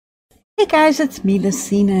Hey guys, it's me, the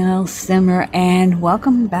Senile Simmer, and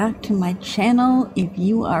welcome back to my channel. If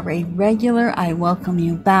you are a regular, I welcome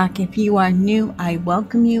you back. If you are new, I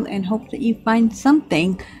welcome you and hope that you find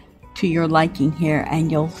something to your liking here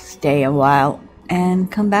and you'll stay a while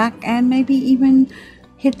and come back and maybe even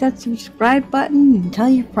hit that subscribe button and tell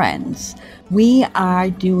your friends. We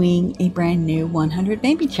are doing a brand new 100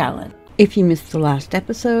 Baby Challenge. If you missed the last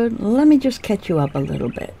episode, let me just catch you up a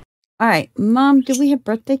little bit. All right, Mom, do we have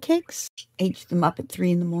birthday cakes? Age them up at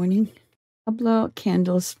 3 in the morning. I'll blow out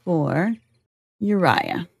candles for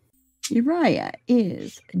Uriah. Uriah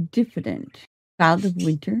is diffident, child of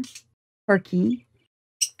winter, perky,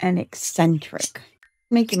 and eccentric.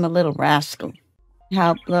 Make him a little rascal.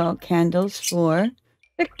 I'll blow out candles for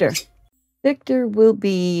Victor. Victor will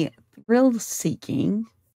be thrill-seeking,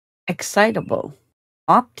 excitable,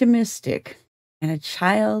 optimistic, and a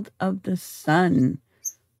child of the sun.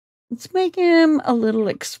 Let's make him a little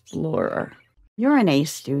explorer. You're an A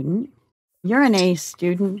student. You're an A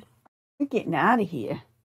student. You're getting out of here.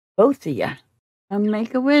 Both of you.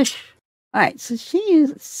 Make a wish. All right, so she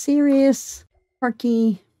is serious,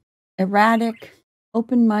 quirky, erratic,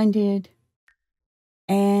 open-minded,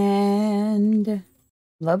 and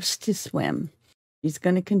loves to swim. She's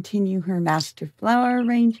going to continue her master flower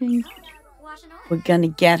arranging. We're going to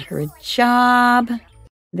get her a job.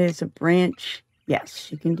 There's a branch. Yes,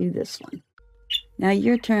 she can do this one. Now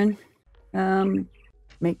your turn.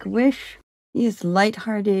 Make a wish. He is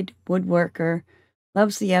lighthearted, woodworker,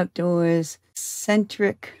 loves the outdoors,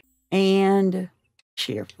 eccentric, and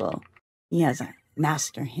cheerful. He has a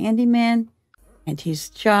master handyman, and his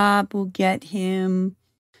job will get him,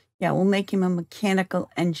 we'll make him a mechanical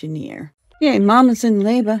engineer. Yay, Mama's in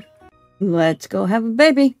labor. Let's go have a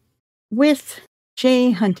baby with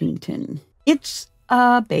Jay Huntington. It's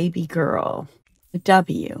a baby girl. A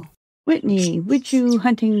W. Whitney, Widju,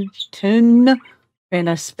 Huntington, and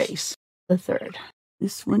a space. The third.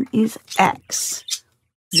 This one is X.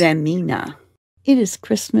 Zamina. It is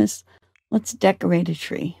Christmas. Let's decorate a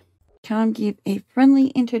tree. Tom give a friendly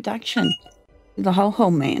introduction to the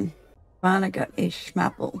ho-ho man. Ivanna got a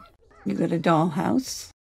schmapple. You got a dollhouse.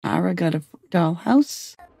 Ara got a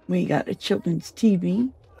dollhouse. We got a children's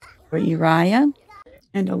TV for Uriah.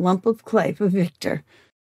 And a lump of clay for Victor.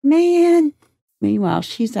 Man. Meanwhile,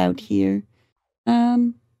 she's out here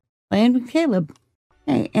playing with Caleb.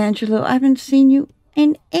 Hey, Angelo, I haven't seen you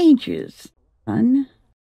in ages, son.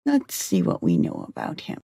 Let's see what we know about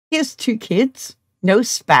him. He has 2 kids, no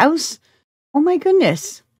spouse. Oh my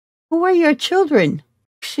goodness. Who are your children?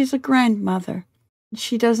 She's a grandmother.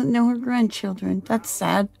 She doesn't know her grandchildren. That's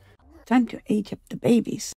sad. Time to age up the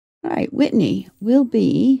babies. All right, Whitney will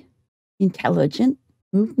be intelligent,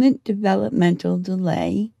 movement developmental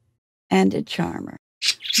delay, and a charmer.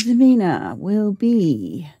 Zamina will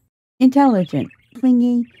be intelligent,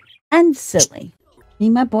 clingy, and silly. Be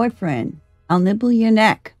my boyfriend. I'll nibble your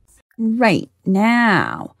neck. Right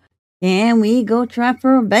now. Can we go try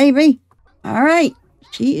for a baby? All right.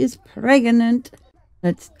 She is pregnant.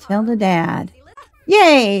 Let's tell the dad.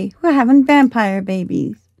 Yay! We're having vampire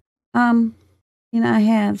babies. Can I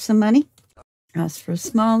have some money? Ask for a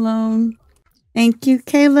small loan. Thank you,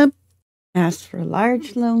 Caleb. Ask for a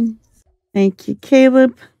large loan. Thank you,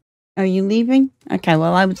 Caleb. Are you leaving? Okay,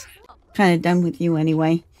 well, I was kind of done with you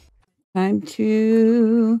anyway. Time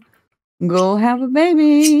to go have a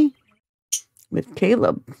baby with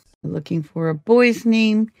Caleb. Looking for a boy's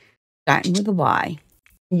name, starting with a Y.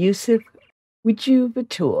 Yusuf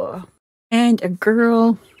Widju. And a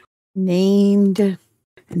girl named,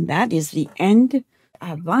 and that is the end.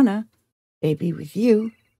 Ivanna, baby with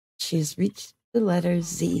you. She's reached the letter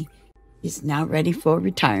Z. She's now ready for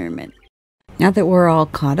retirement. Now that we're all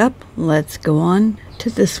caught up, let's go on to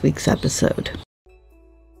this week's episode.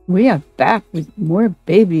 We are back with more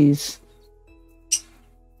babies.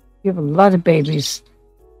 We have a lot of babies.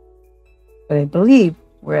 But I believe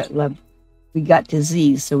we're at we got to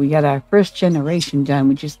Z, so we got our first generation done.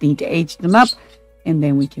 We just need to age them up, and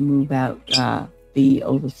then we can move out the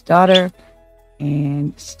oldest daughter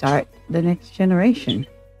and start the next generation.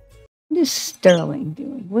 What is Sterling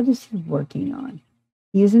doing? What is he working on?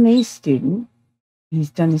 He is an A student. He's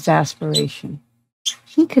done his aspiration.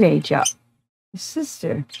 He could age up. His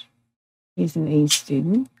sister is an A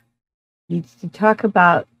student. Needs to talk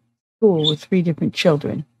about school with 3 different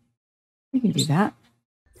children. We can do that.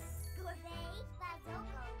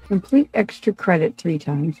 Complete extra credit 3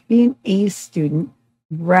 times. Be an A student.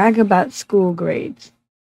 Brag about school grades.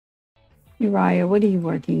 Uriah, what are you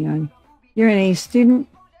working on? You're an A student.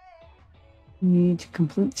 You need to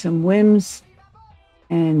complete some whims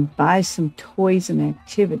and buy some toys and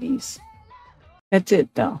activities. That's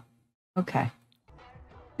it, though. Okay.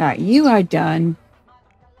 All right, you are done.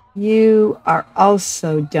 You are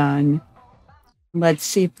also done. Let's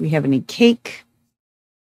see if we have any cake.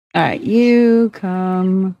 All right, you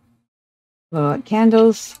come. Blow out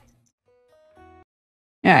candles.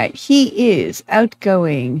 All right, he is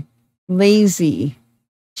outgoing, lazy,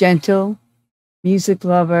 gentle, music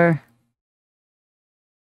lover,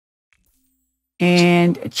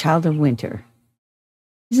 and a child of winter.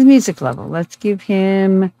 He's a music lover. Let's give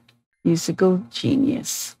him musical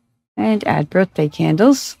genius. And add birthday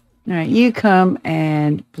candles. All right, you come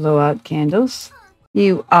and blow out candles.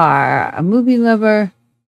 You are a movie lover,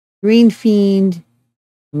 green fiend,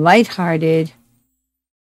 lighthearted,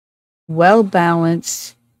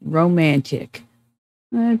 well-balanced, romantic.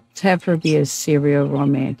 Let's have her be a serial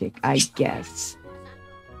romantic, I guess.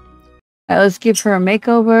 Let's give her a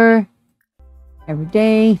makeover. Every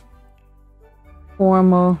day.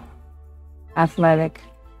 Formal. Athletic.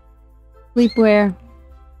 Sleepwear.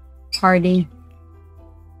 Party.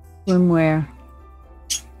 Swimwear.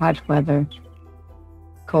 Hot weather.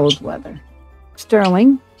 Cold weather.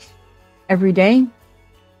 Sterling. Every day.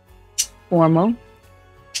 Formal.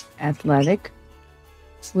 Athletic.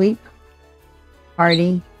 Sleep.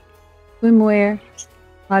 Party. Swimwear.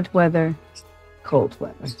 Hot weather. Cold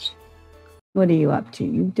weather. What are you up to?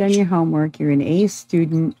 You've done your homework. You're an A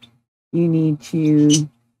student. You need to...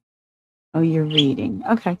 Oh, you're reading.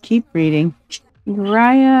 Okay, keep reading.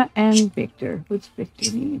 Uriah and Victor. What's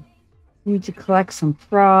Victor need? You need to collect some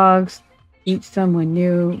frogs. Eat someone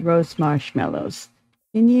new. Roast marshmallows.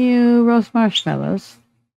 Can you roast marshmallows?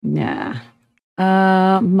 Nah.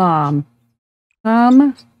 Mom.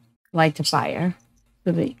 Light the fire.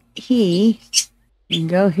 So that he can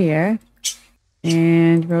go here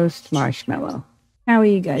and roast marshmallow. How are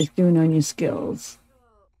you guys doing on your skills?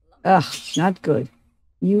 Ugh, not good.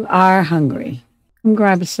 You are hungry. Come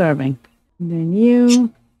grab a serving. And then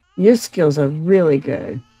your skills are really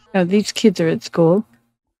good. Now, these kids are at school.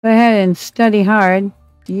 Go ahead and study hard.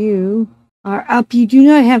 You are up. You do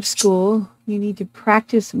not have school. You need to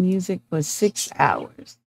practice music for 6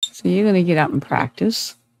 hours. So you're going to get up and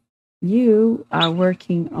practice. You are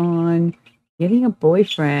working on getting a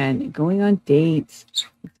boyfriend, going on dates.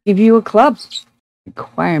 Let's give you a club.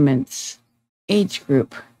 Requirements. Age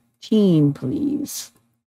group. Teen, please.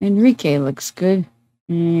 Enrique looks good.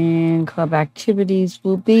 And club activities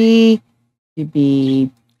will be to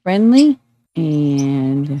be friendly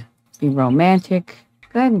and be romantic.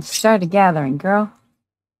 Go ahead and start a gathering, girl.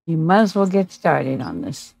 You might as well get started on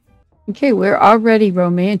this. Okay, we're already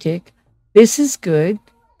romantic. This is good.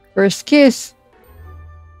 First kiss.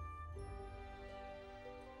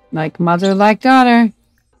 Like mother, like daughter.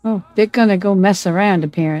 Oh, they're gonna go mess around,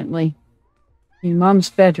 apparently. In Mom's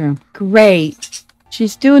bedroom. Great.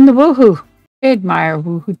 She's doing the woohoo. I admire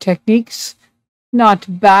woohoo techniques.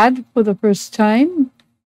 Not bad for the first time.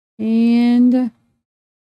 And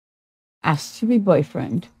asked to be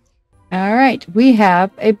boyfriend. All right, we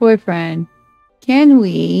have a boyfriend. Can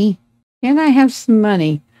I have some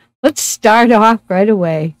money? Let's start off right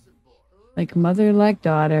away. Like mother, like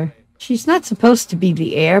daughter. She's not supposed to be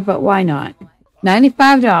the heir, but why not?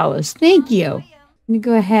 $95. Thank you. Let me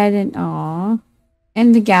go ahead and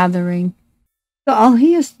end the gathering. So all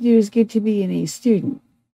he has to do is get to be an A student.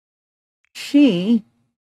 She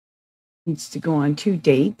needs to go on 2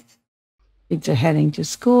 dates. Kids are heading to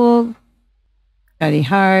school. Study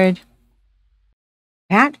hard.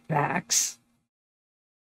 Hat facts.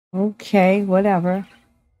 Okay, whatever.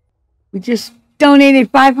 We just donated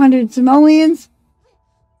 500 simoleons.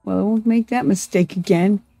 Well, I won't make that mistake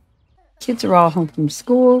again. Kids are all home from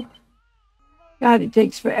school. God, it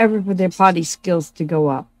takes forever for their potty skills to go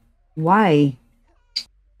up. Why?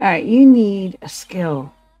 All right, you need a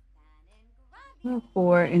skill.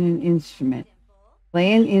 For in an instrument.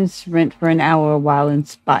 Play an instrument for an hour while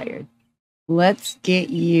inspired. Let's get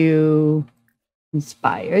you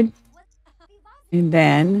inspired. And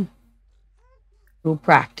then we'll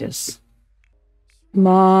practice.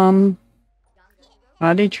 Mom.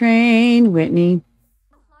 Potty train, Whitney.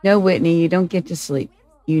 No, Whitney, you don't get to sleep.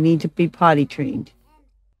 You need to be potty trained.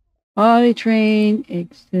 Potty train,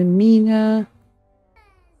 Examina.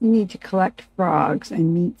 You need to collect frogs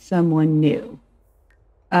and meet someone new.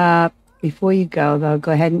 Before you go, though,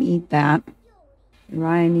 go ahead and eat that.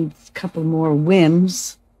 Ryan needs a couple more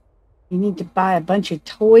whims. You need to buy a bunch of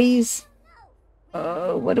toys.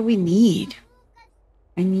 What do we need?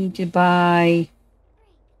 I need to buy,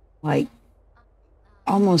 like,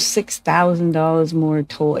 almost $6,000 more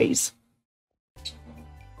toys.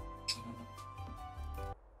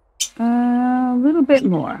 A little bit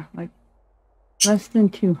more, like less than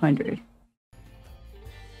 200.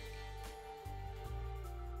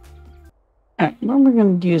 All right, what we're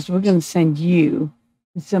going to do is we're going to send you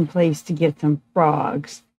to some place to get some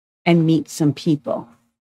frogs and meet some people.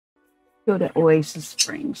 Go to Oasis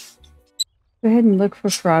Springs. Go ahead and look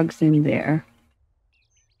for frogs in there.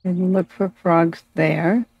 Go ahead and look for frogs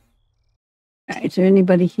there. All right, is there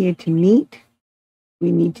anybody here to meet?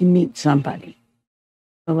 We need to meet somebody.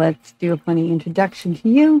 So let's do a funny introduction to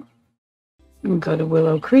you. We'll go to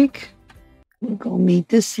Willow Creek. We'll go meet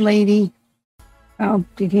this lady. Oh,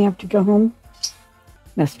 did he have to go home?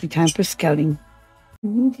 Must be time for scouting. We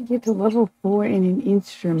need to get to level 4 in an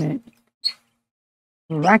instrument.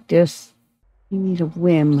 Practice. You need a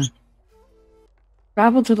whim.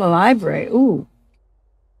 Travel to the library. Ooh,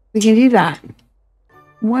 we can do that.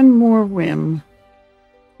 One more whim.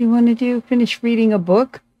 You want to do? Finish reading a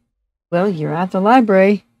book? Well, you're at the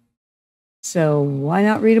library. So why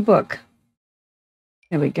not read a book?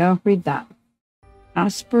 There we go. Read that.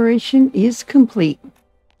 Aspiration is complete.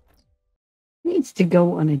 Needs to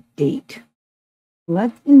go on a date.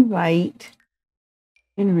 Let's invite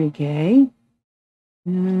Enrique.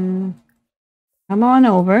 Come on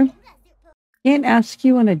over. Can't ask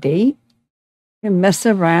you on a date. I can mess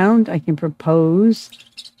around. I can propose.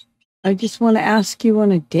 I just want to ask you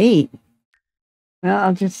on a date. Well,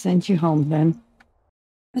 I'll just send you home then.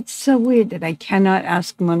 That's so weird that I cannot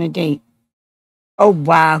ask him on a date. Oh,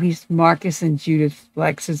 wow. He's Marcus and Judith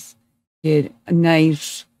Flex's kid.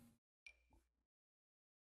 Nice.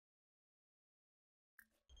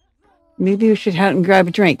 Maybe we should out and grab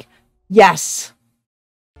a drink. Yes.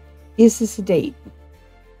 Is this a date?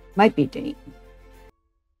 Might be a date.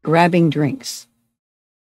 Grabbing drinks.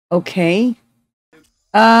 Okay.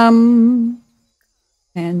 And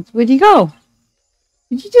where'd you go?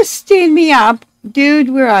 Did you just stand me up? Dude,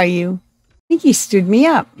 where are you? I think he stood me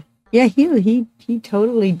up. Yeah, he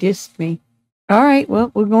totally dissed me. All right,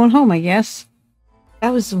 well, we're going home, I guess.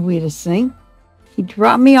 That was the weirdest thing. He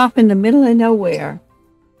dropped me off in the middle of nowhere.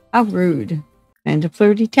 How rude. And a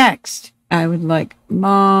flirty text. I would like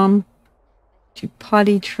Mom to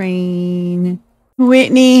potty train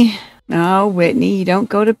Whitney. No, Whitney, you don't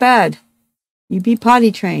go to bed. You be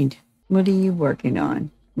potty trained. What are you working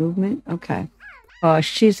on? Movement? Okay. Oh,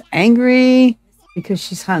 she's angry because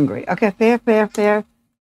she's hungry. Okay, fair. Fair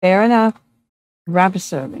enough. Wrap a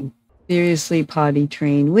serving. Seriously, potty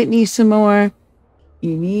train Whitney some more.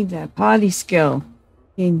 You need that potty skill.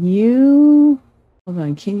 Can you... Hold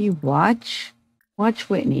on, can you watch? Watch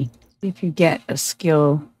Whitney. See if you get a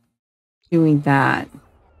skill doing that.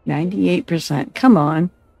 98%. Come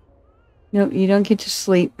on. No, you don't get to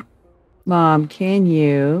sleep. Mom, can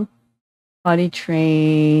you potty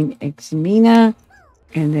train Examina?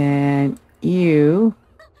 And then you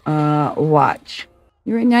watch.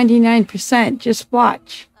 You're at 99%. Just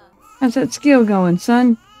watch. How's that skill going,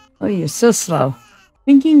 son? Oh, you're so slow.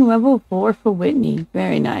 Thinking level 4 for Whitney.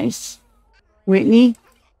 Very nice. Whitney,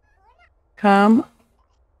 come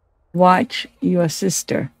watch your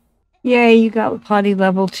sister. Yay, you got potty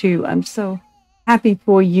level 2. I'm so happy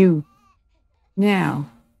for you.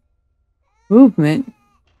 Now, movement.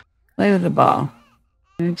 Play with the ball.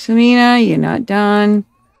 Examina, you're not done.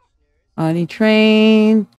 Potty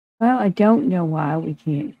train. Well, I don't know why we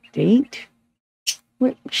can't date.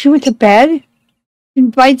 She went to bed?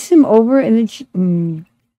 Invites him over and then she... don't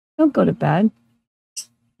go to bed.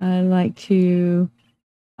 I'd like to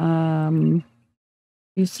do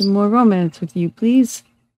some more romance with you, please.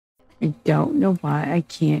 I don't know why I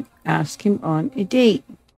can't ask him on a date.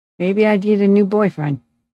 Maybe I need a new boyfriend.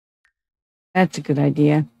 That's a good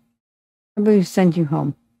idea. How about we send you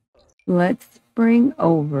home? Let's bring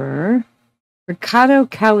over Ricardo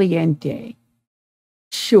Caliente.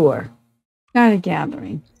 Sure. Not a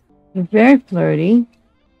gathering. You're very flirty.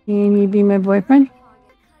 Can you be my boyfriend?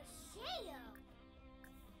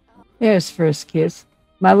 There's first kiss.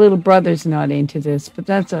 My little brother's not into this, but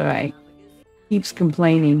that's all right. Keeps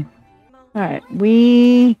complaining. All right,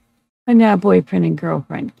 we are now boyfriend and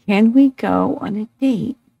girlfriend. Can we go on a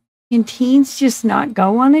date? Can teens just not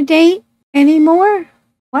go on a date anymore?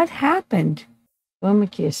 What happened? Blow him a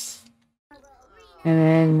kiss. And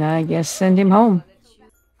then I guess send him home.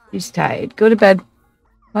 He's tired. Go to bed.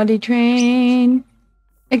 Potty train.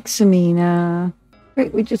 Examina.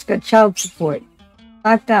 Great, we just got child support.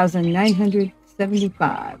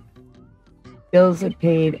 5,975. Bills are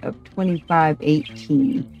paid of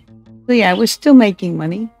 25.18. So yeah, we're still making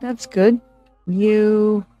money. That's good.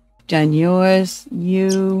 You done yours.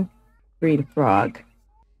 You breed a frog.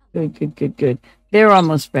 Good. They're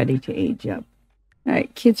almost ready to age up. All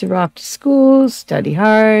right, kids are off to school. Study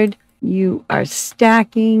hard. You are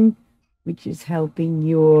stacking, which is helping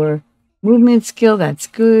your movement skill. That's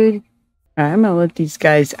good. All right, I'm gonna let these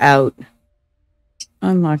guys out.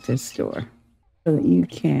 unlock this door so that you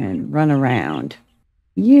can run around.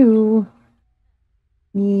 You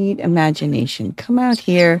need imagination. Come out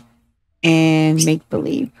here and make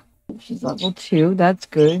believe. She's level 2. That's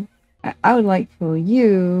good. I would like for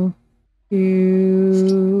you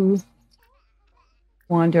to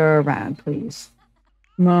wander around, please.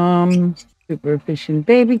 Mom, super efficient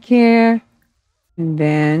baby care. And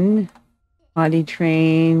then potty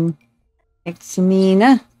train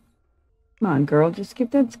Examina. Come on, girl. Just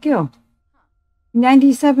get that skill.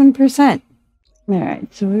 97%. All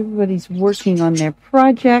right. So everybody's working on their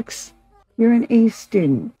projects. You're an A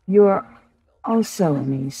student. You're also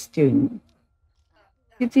an A student.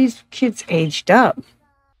 Get these kids aged up.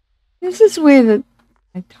 This is where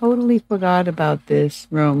I totally forgot about this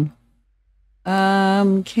room.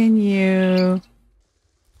 Can you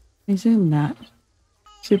resume that?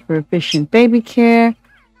 Super efficient baby care.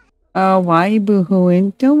 Oh, why are you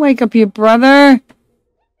boo-hooing? Don't wake up your brother.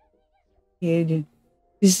 Kid.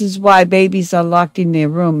 This is why babies are locked in their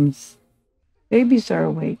rooms. Babies are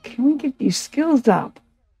awake. Can we get these skills up?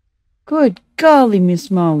 Good golly,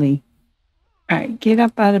 Miss Molly. All right, get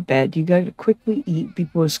up out of bed. You got to quickly eat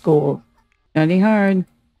before school. Study hard.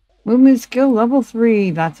 Movement skill level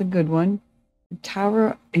 3. That's a good one.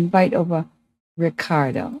 Tower invite over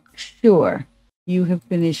Ricardo. Sure. You have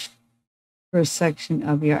finished first section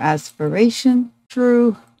of your aspiration.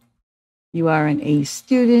 True. You are an A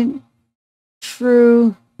student.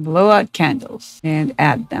 True. Blow out candles and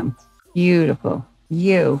add them. Beautiful.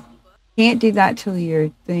 You can't do that till your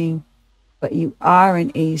thing, but you are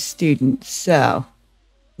an A student. So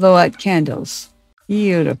blow out candles.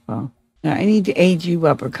 Beautiful. Now I need to age you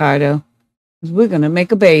up, Ricardo, because we're going to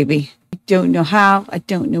make a baby. I don't know how. I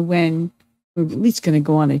don't know when. We're at least going to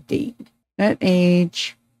go on a date. That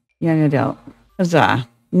age, young adult. Huzzah.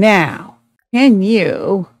 Now, can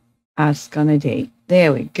you ask on a date?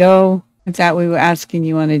 There we go. I thought we were asking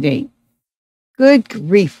you on a date. Good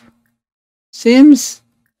grief. Sims,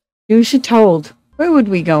 you should told. Where would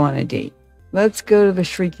we go on a date? Let's go to the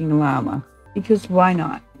Shrieking Llama. Because why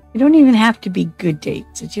not? It don't even have to be good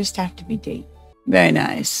dates. It just have to be date. Very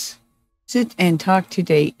nice. Sit and talk to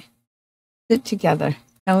date. Sit together.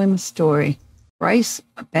 Tell him a story. Bryce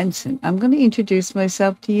Benson. I'm going to introduce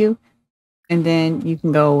myself to you. And then you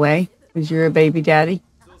can go away. Because you're a baby daddy.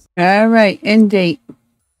 All right. End date.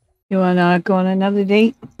 You want to go on another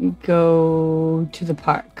date? You go to the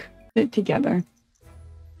park. Sit together.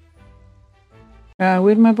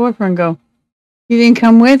 Where'd my boyfriend go? He didn't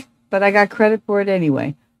come with, but I got credit for it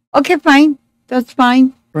anyway. Okay, fine. That's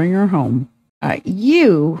fine. Bring her home.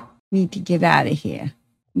 You need to get out of here.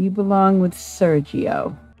 You belong with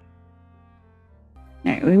Sergio. All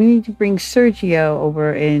right, we need to bring Sergio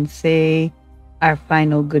over and say our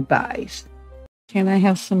final goodbyes. Can I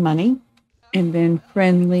have some money? And then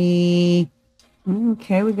friendly.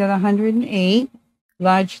 Okay, we got 108.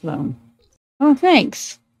 Large loan. Oh,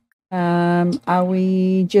 thanks. Are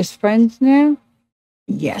we just friends now?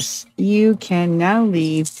 Yes, you can now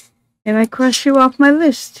leave. And I cross you off my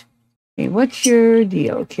list. Hey, what's your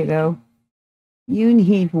deal, kiddo? You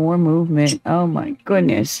need more movement. Oh my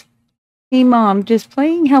goodness. Hey, Mom, does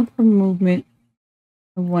playing help for movement?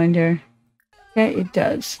 I wonder. Yeah, it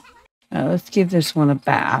does. Let's give this one a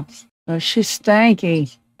bath. Oh, she's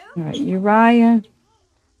stanky. All right, Uriah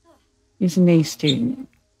is an A student.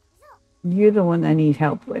 You're the one I need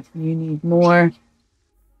help with. You need more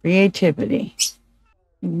creativity.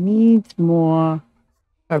 You need more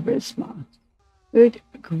charisma. Good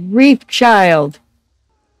grief, child.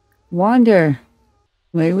 Wander.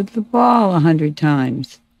 Play with the ball 100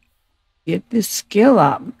 times. Get this skill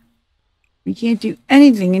up. We can't do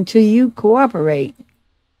anything until you cooperate.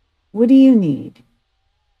 What do you need?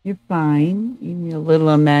 You're fine. You need a little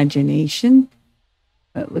imagination.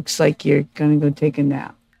 It looks like you're going to go take a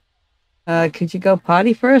nap. Could you go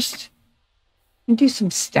potty first? And do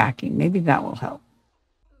some stacking. Maybe that will help.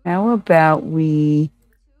 How about we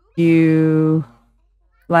do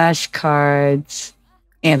flashcards,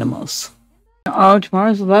 animals? Oh,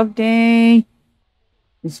 tomorrow's love day.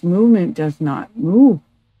 This movement does not move.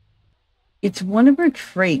 It's one of her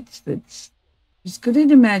traits that's she's good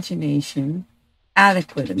at imagination,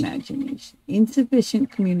 adequate imagination,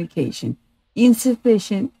 insufficient communication,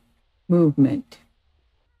 insufficient movement.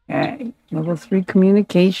 Okay, level 3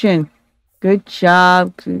 communication. Good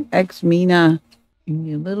job, Ex-Mina. You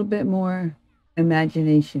need a little bit more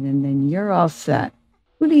imagination, and then you're all set.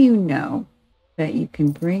 Who do you know that you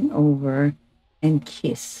can bring over and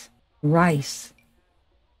kiss? Rice.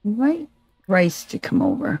 Invite Rice to come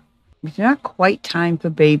over. It's not quite time for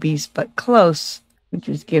babies, but close. We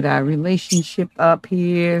just get our relationship up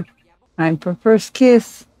here. Time for first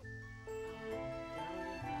kiss.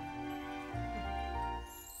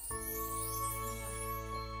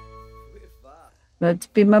 Let's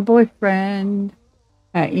be my boyfriend.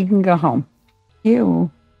 All right, you can go home.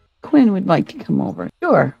 Ew. Quinn would like to come over.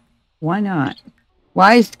 Sure. Why not?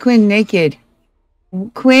 Why is Quinn naked?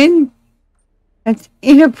 Quinn? That's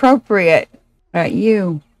inappropriate. All right,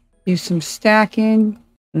 you. Do some stacking.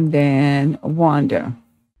 And then Wanda.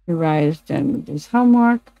 Uriah's done with his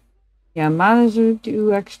homework. Yeah, might as well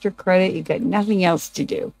do extra credit. You got nothing else to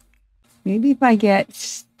do. Maybe if I get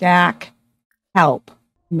stack help.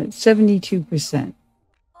 I'm at 72%.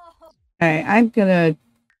 All right, I'm going to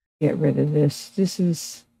get rid of this. This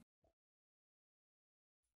is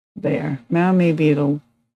there. Now maybe it'll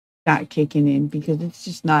start kicking in because it's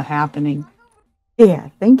just not happening. Yeah,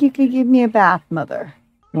 think you could give me a bath, Mother.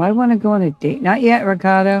 Do I want to go on a date? Not yet,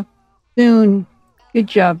 Ricardo. Soon. Good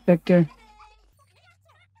job, Victor.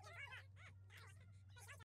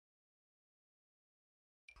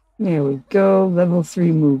 There we go. Level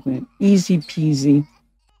 3 movement. Easy peasy.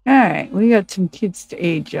 All right, we got some kids to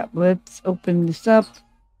age up. Let's open this up.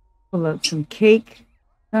 Pull out some cake.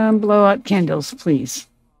 Blow out candles, please.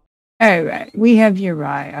 All right, we have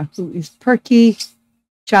Uriah, who is perky,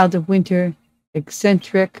 child of winter,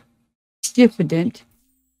 eccentric, diffident,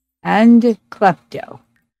 and klepto.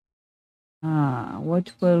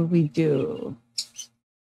 What will we do?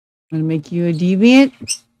 I'm going to make you a deviant.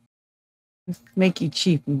 Let's make you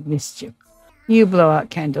chief of mischief. You blow out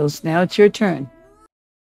candles. Now it's your turn.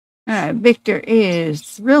 All right, Victor is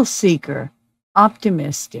thrill seeker,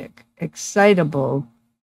 optimistic, excitable,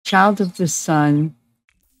 child of the sun,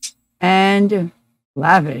 and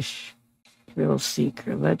lavish thrill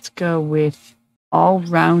seeker. Let's go with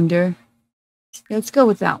all-rounder. Let's go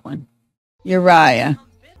with that one. Uriah.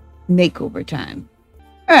 Makeover time.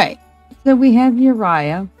 All right, so we have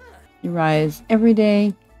Uriah. Uriah's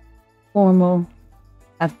everyday, formal,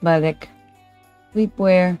 athletic,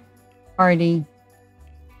 sleepwear, party,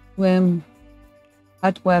 swim,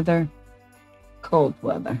 hot weather, cold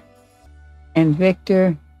weather. And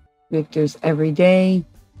Victor's everyday,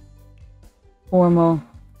 formal,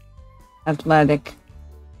 athletic,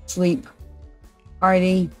 sleep,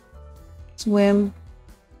 party, swim,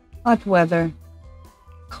 hot weather,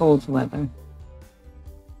 cold weather.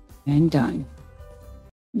 And done.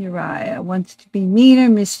 Uriah wants to be mean or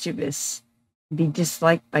mischievous, be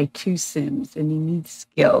disliked by 2 Sims, and he needs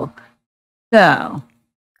skill. So,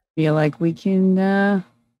 feel like we can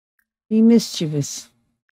be mischievous.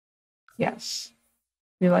 Yes,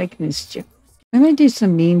 we like mischief. I'm going to do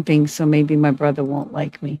some mean things so maybe my brother won't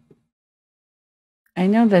like me. I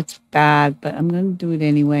know that's bad, but I'm going to do it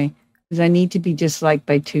anyway because I need to be disliked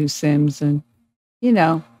by 2 Sims and, you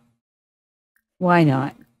know, why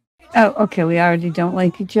not? Oh, okay, we already don't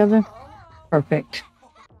like each other? Perfect.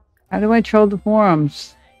 How do I troll the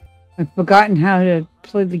forums? I've forgotten how to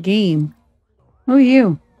play the game. Who are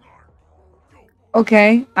you?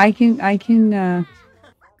 Okay, I can,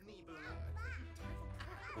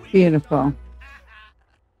 beautiful. All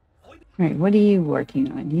right, what are you working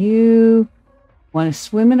on? You want to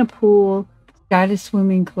swim in a pool, start a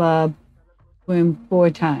swimming club, swim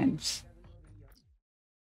 4 times.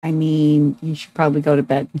 I mean, you should probably go to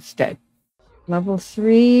bed instead. Level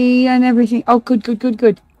 3 and everything. Oh, good.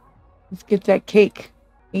 Let's get that cake.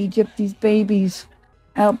 Age up these babies.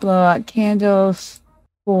 Blow out candles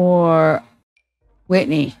for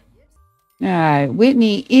Whitney. All right,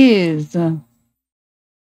 Whitney is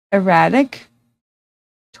erratic,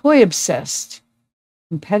 toy obsessed,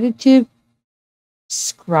 competitive,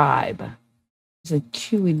 scribe. Is a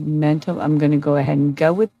 2 in mental. I'm going to go ahead and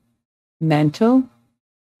go with mental.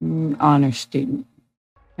 Honor student.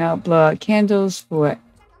 Now blow out candles for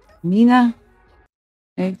Mina.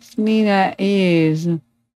 Next, Mina is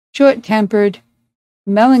short-tempered,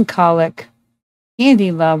 melancholic,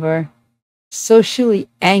 candy lover, socially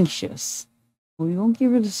anxious. We won't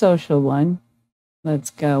give her the social one. Let's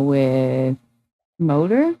go with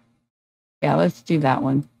motor. Yeah, let's do that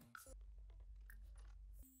one.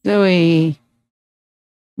 Zoe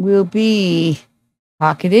will be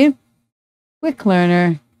talkative, quick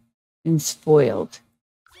learner, and spoiled.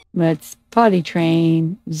 Let's potty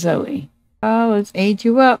train Zoe. Oh, let's age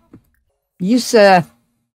you up. Yusuf,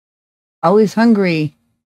 always hungry,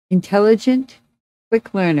 intelligent,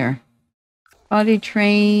 quick learner. Potty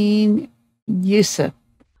train Yusuf.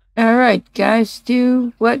 All right, guys,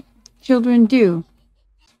 do what children do.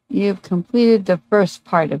 You've completed the first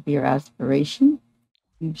part of your aspiration.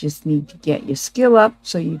 You just need to get your skill up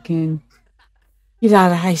so you can get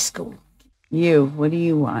out of high school. You, what do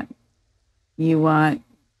you want? You want,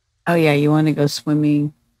 oh yeah, you want to go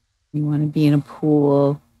swimming You want to be in a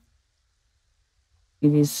pool.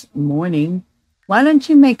 It is morning. Why don't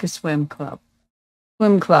you make a swim club?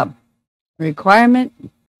 Swim club. Requirement,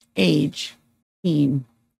 age, teen.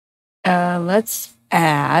 Let's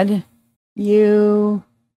add you,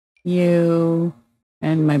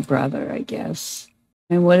 and my brother, I guess.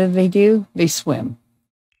 And what do? They swim.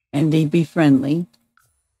 And they be friendly.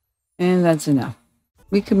 And that's enough.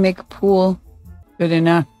 We can make a pool. Good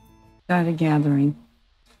enough. Start a gathering.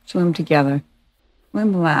 Swim together.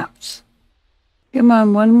 Swim laps. Come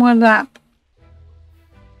on, one more lap.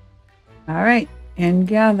 All right. End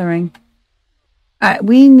gathering.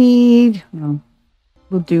 We need... Well,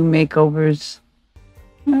 we'll do makeovers.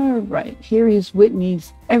 All right. Here is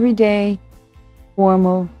Whitney's everyday,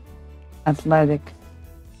 formal, athletic,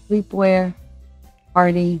 sleepwear,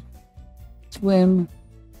 party, swim,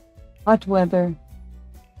 hot weather,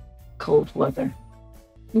 cold weather.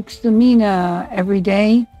 Luxamina,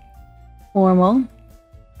 everyday, formal,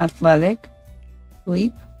 athletic,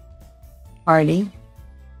 sleep, party,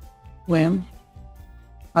 swim,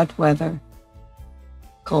 hot weather,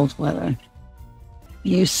 cold weather.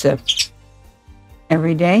 Yusuf,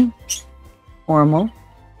 everyday, formal,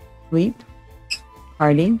 sleep,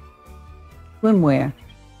 party, swimwear,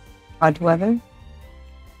 hot weather,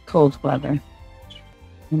 cold weather.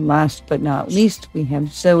 And last but not least, we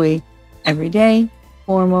have Zoe, everyday,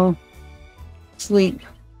 formal, sleep,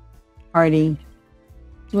 party,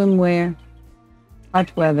 swimwear,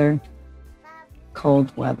 hot weather,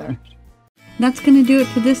 cold weather. That's going to do it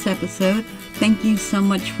for this episode. Thank you so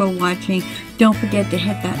much for watching. Don't forget to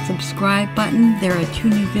hit that subscribe button. There are 2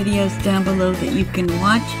 new videos down below that you can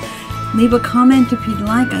watch. Leave a comment if you'd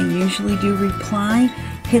like. I usually do reply.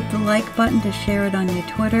 Hit the like button to share it on your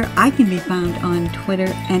Twitter. I can be found on Twitter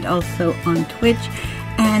and also on Twitch.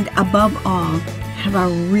 And above all, have a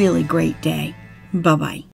really great day. Bye-bye.